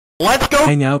Let's go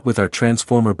hang out with our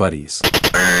Transformer buddies.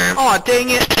 Aw,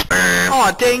 dang it.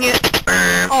 Aw, dang it.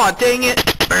 Aw, dang it.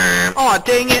 Aw,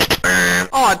 dang it.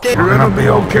 Aw, dang it. You're gonna be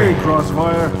okay,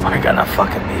 Crossfire. I'm gonna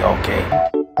fucking be okay.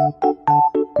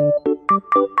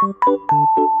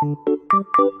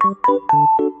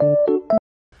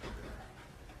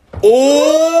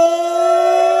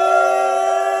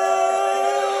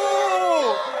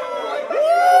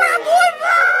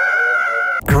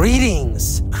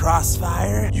 Greetings,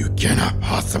 Crossfire. You cannot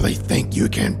possibly think you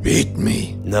can beat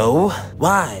me. No?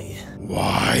 Why?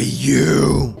 Why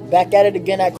you? Back at it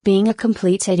again at being a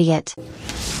complete idiot.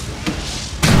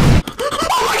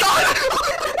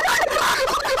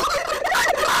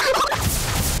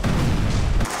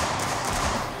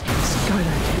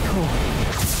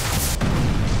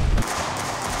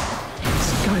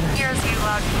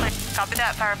 Copy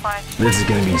that, Firefly. This is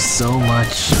gonna be so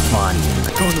much fun.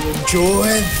 I'm gonna enjoy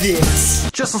this.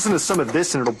 Just listen to some of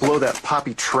this and it'll blow that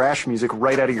poppy trash music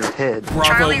right out of your head. Bravo,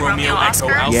 Charlie, Romeo,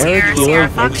 Oscar, Sierra, Sierra,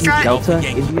 Foxtrot, Delta,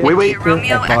 India, Wait.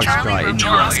 Romeo, Charlie, Romeo,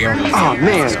 Oscar. Oh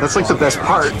man, that's like the best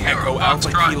part. Echo, Alpha,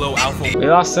 Kilo, Alpha. We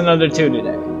lost another 2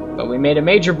 today, but we made a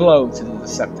major blow to the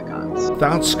Decepticons.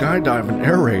 Without Skydive and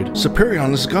Air Raid,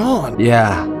 Superion is gone.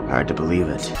 Yeah, hard to believe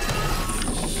it.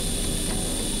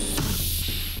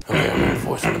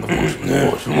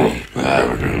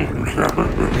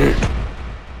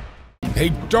 Hey,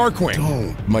 Darkwing!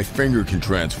 Don't. My finger can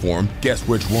transform. Guess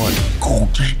which one?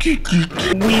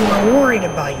 We were worried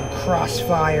about you,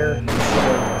 Crossfire.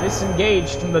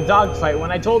 Disengaged from the dogfight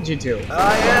when I told you to.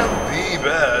 I am the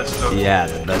best. Yeah,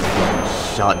 the best of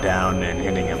getting shot down and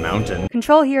hitting a mountain.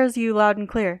 Control hears you loud and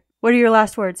clear. What are your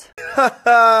last words?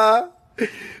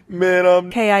 Man, I'm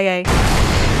KIA.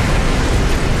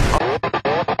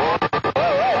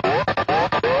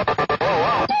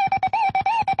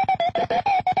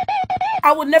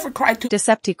 I would never cry to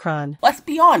Decepticon. Let's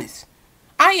be honest.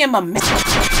 I am a man.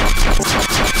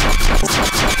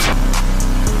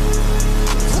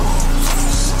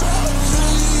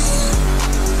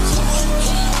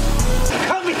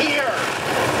 Come here!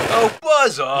 Oh,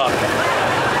 buzz off!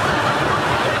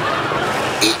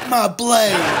 Eat my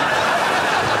blade.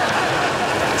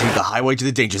 Take the highway to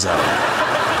the danger zone.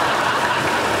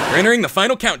 We're entering the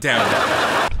final countdown.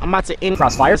 I'm about to end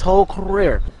Crossfire's whole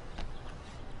career.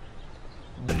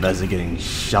 The best of getting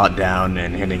shot down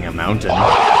and hitting a mountain.